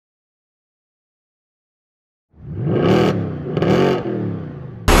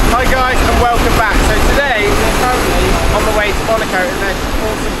Monaco in this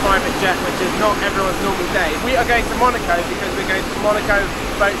awesome private jet, which is not everyone's normal day. We are going to Monaco because we're going to Monaco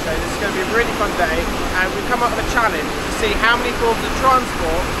Boat Show. This is going to be a really fun day, and we've come up with a challenge to see how many forms of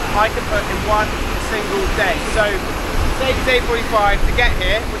transport I can put in one single day. So, say it's 8:45 to get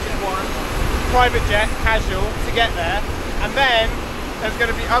here, which is one, private jet, casual, to get there, and then there's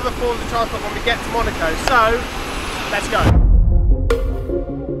going to be other forms of transport when we get to Monaco. So, let's go.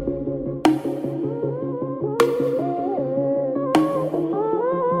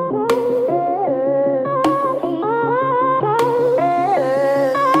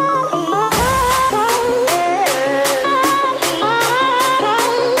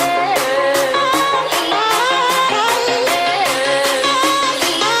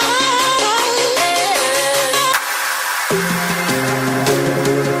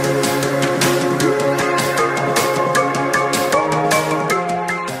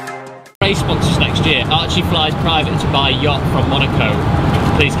 Sponsors next year. Archie flies private to buy a yacht from Monaco.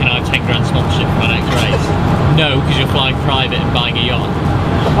 Please can I have 10 grand sponsorship for my next race? No, because you're flying private and buying a yacht.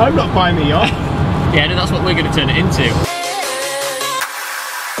 I'm not buying the yacht. Yeah, no, that's what we're going to turn it into.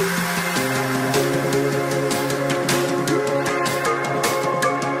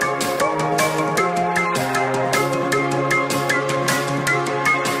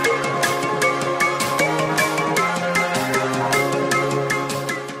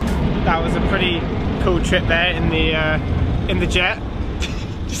 That was a pretty cool trip there in the jet.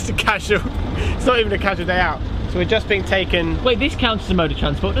 Just a casual, it's not even a casual day out. So we're just being taken. Wait, this counts as a mode of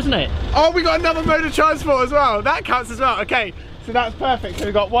transport, doesn't it? Oh, we got another mode of transport as well. That counts as well. Okay, so that's perfect. So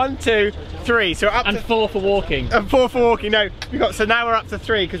we've got 1, 2, 3. So we're up and to 4 for walking. And 4 for walking. No, we got. So now we're up to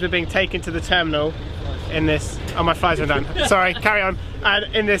 3 because we're being taken to the terminal in this. Oh, my flies are done. Sorry, carry on.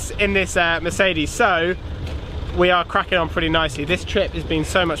 And in this Mercedes. So we are cracking on pretty nicely. This trip has been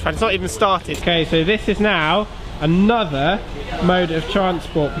so much fun. It's not even started. Okay, so this is now another mode of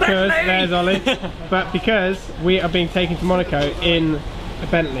transport because there's Ollie, but because we are being taken to Monaco in a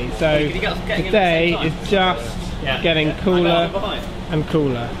Bentley. So today is just getting cooler and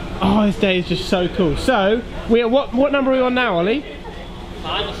cooler. Oh, this day is just so cool. So we are what number are we on now, Ollie?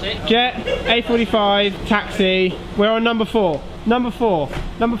 5 or 6. Jet, A45, taxi. We're on number 4. Number 4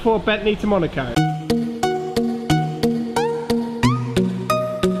 Bentley to Monaco.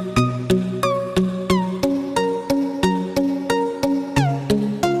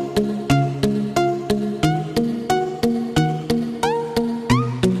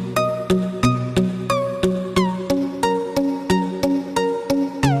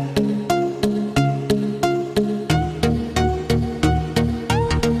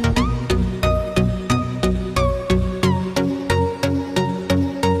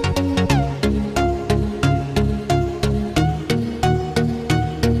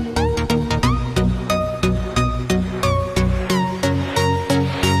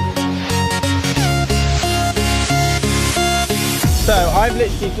 So I've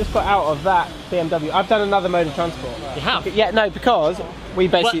literally just got out of that BMW. I've done another mode of transport. You have? Yeah, no, because we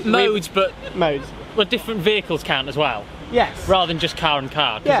basically... Modes. Well, different vehicles count as well. Yes. Rather than just car and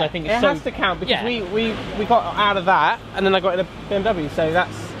car. Yeah, I think it's it has to count because we got out of that and then I got in a BMW, so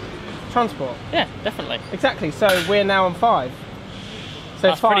that's transport. Yeah, definitely. Exactly, so we're now on 5. So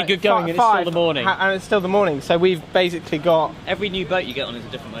that's pretty good going, and it's still the morning. And it's still the morning, so we've basically got... Every new boat you get on is a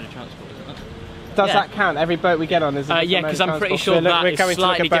different mode of transport, isn't it? Does that count? Every boat we get on is a different yeah, mode of because I'm pretty transport. sure So that is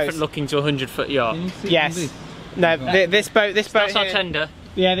slightly different looking to a 100-foot yacht. Yes. No, this boat That's here, our tender.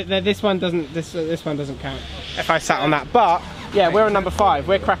 Yeah, this one doesn't. This one doesn't count. If I sat on that, but yeah, we're on number 5.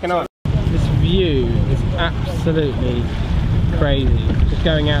 We're cracking on. This view is absolutely crazy. Just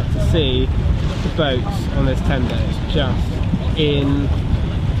going out to see the boats on this tender is just insane.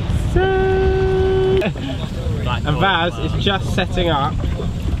 And Vaz is just setting up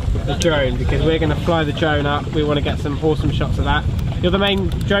the drone because we're going to fly the drone up. We want to get some awesome shots of that. You're the main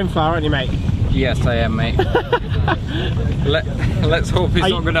drone flyer, aren't you, mate? Yes, I am, mate. Let's hope he's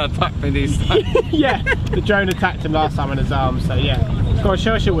not going to attack me this time. Yeah, the drone attacked him last time on his arm, so yeah. Go on,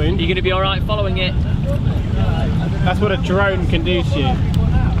 show us your wound. You're going to be alright following it. That's what a drone can do to you.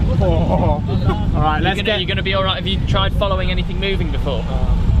 Oh. Alright, let's get... You're going to be alright. Have you tried following anything moving before?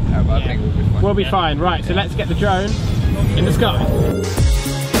 No, but I think we'll be fine. We'll be fine. Right, so let's get the drone in the sky.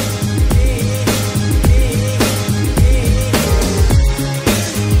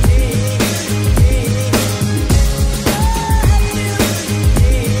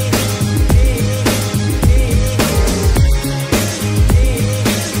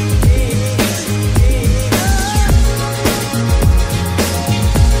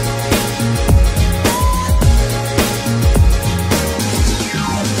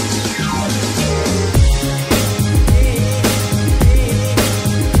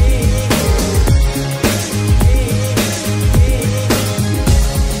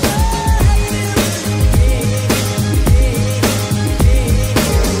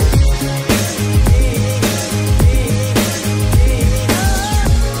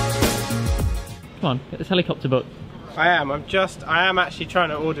 helicopter booked? I am actually trying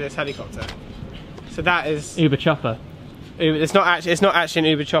to order this helicopter. So that is Uber chopper. It's not actually an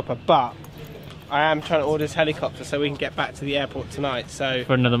Uber chopper, but I am trying to order this helicopter so we can get back to the airport tonight. So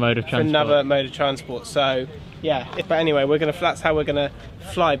For another mode of transport. So yeah, but anyway, that's how we're gonna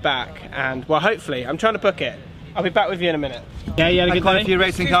fly back, and well, hopefully, I'm trying to book it. I'll be back with you in a minute. Yeah, you had a good Quite day? a few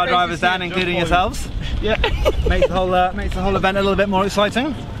racing car drivers down, including yourselves. Yeah. makes the whole event a little bit more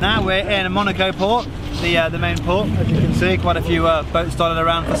exciting. Now we're in Monaco port, the main port. As you can see, quite a few boats dotted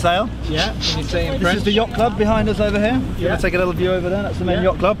around for sale. Yeah. Can you say in This French? is the yacht club behind us over here. Yeah. Take a little view over there. That's the main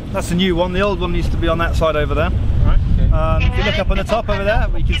yacht club. That's the new one. The old one used to be on that side over there. Right. Okay. If you look up on the top over there,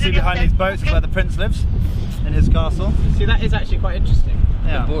 we can see behind these boats is where the prince lives in his castle. See, that is actually quite interesting.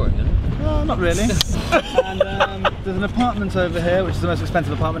 Yeah. Boring, isn't it? Oh, not really. And there's an apartment over here, which is the most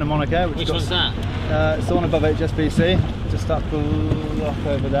expensive apartment in Monaco. Which one's that? It's the one above HSBC, just up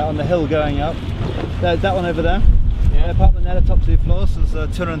over there, on the hill going up. There's that one over there. Yeah. The apartment there, the top 2 floors, is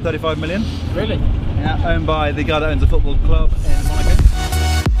 235 million. Really? Yeah, owned by the guy that owns a football club in Monaco.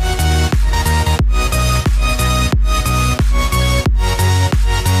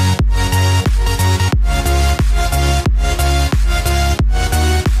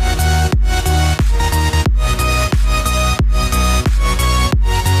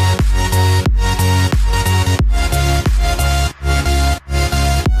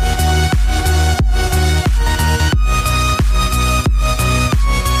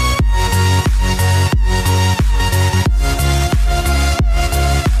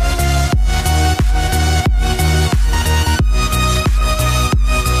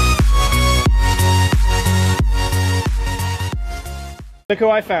 Look who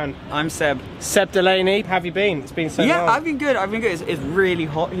I found. I'm Seb. Seb Delanney. How have you been? It's been so long. Yeah, I've been good. It's really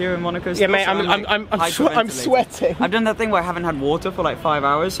hot here in Monaco. Still, Yeah, mate, so I'm hyperventilating. sweating. I've done that thing where I haven't had water for like 5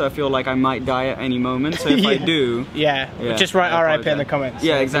 hours, so I feel like I might die at any moment. So if I do, yeah, just write I RIP in the apologize. comments.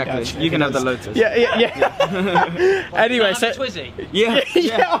 Yeah, If he exactly. does, if You can he have the does. Lotus. Yeah. Anyway, so Twizzy. Yeah, you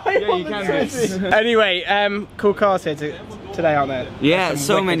can do. Anyway, cool cars here today, aren't there? Yeah, Some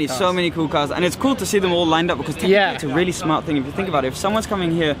so wicked cars. many cool cars, and it's cool to see them all lined up because technically it's a really smart thing if you think about it. If someone's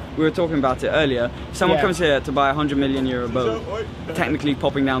coming here, we were talking about it earlier. If someone comes here to buy a €100 million boat, technically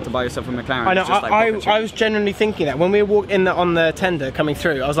popping down to buy yourself a McLaren. I know. is just like pocket I change. was genuinely thinking that when we walked in on the tender coming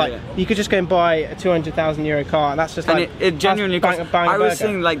through, I was like, you could just go and buy a €200,000 car, and that's just like it genuinely bang, costs. bang a I was burger.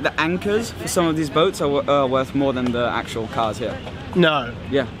 saying like the anchors for some of these boats are worth more than the actual cars here. No.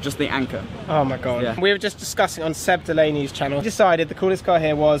 Yeah, just the anchor. Oh my god. Yeah. We were just discussing on Seb Delanney's channel. We decided the coolest car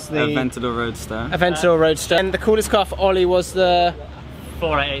here was the Aventador Roadster. Aventador Roadster, and the coolest car for Ollie was the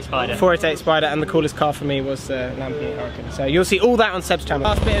 488 Spider. 488 Spider, and the coolest car for me was the Lamborghini Huracan. So you'll see all that on Seb's channel.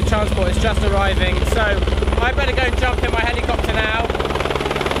 Last bit of transport is just arriving, so I better go and jump in my helicopter now.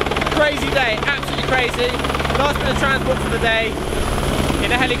 Crazy day, absolutely crazy. Last bit of transport for the day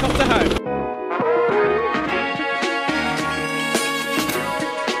in a helicopter home.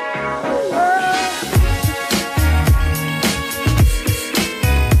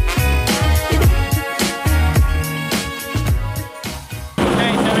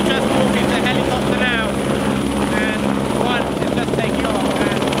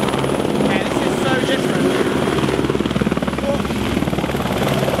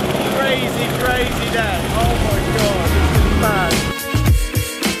 Crazy day. Oh my god, this is mad.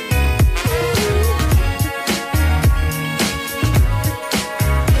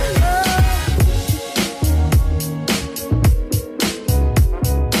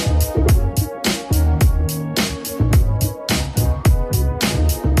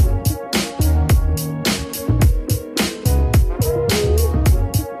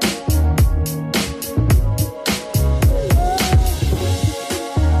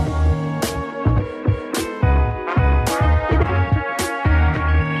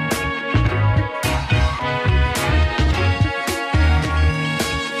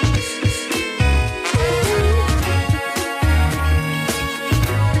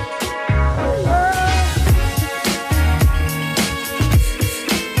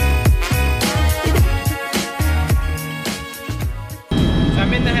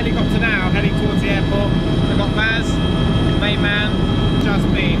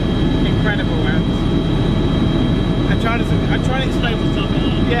 I'm trying to explain what's top it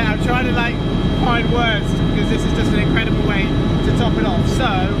off. Yeah, I'm trying to like find words because this is just an incredible way to top it off. So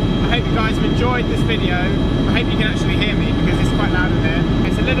I hope you guys have enjoyed this video. I hope you can actually hear me because it's quite loud in there.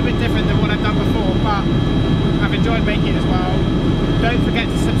 It's a little bit different than what I've done before, but I've enjoyed making it as well. Don't forget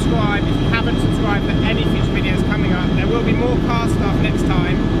to subscribe if you haven't subscribed for any future videos coming up. There will be more car stuff next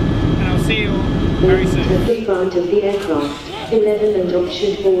time, and I'll see you all very soon. The front of the aircraft, 11 and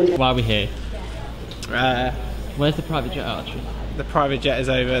option board. Why are we here? Where's the private jet, Archie? The private jet is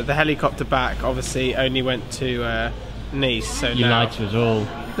over. The helicopter back obviously only went to Nice. So you now, lied to us all.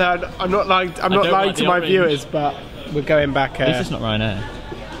 No, I'm not lying. I'm not lying to my viewers, but we're going back. At least it's not Ryanair.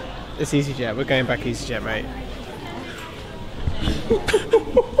 It's EasyJet. We're going back EasyJet, mate.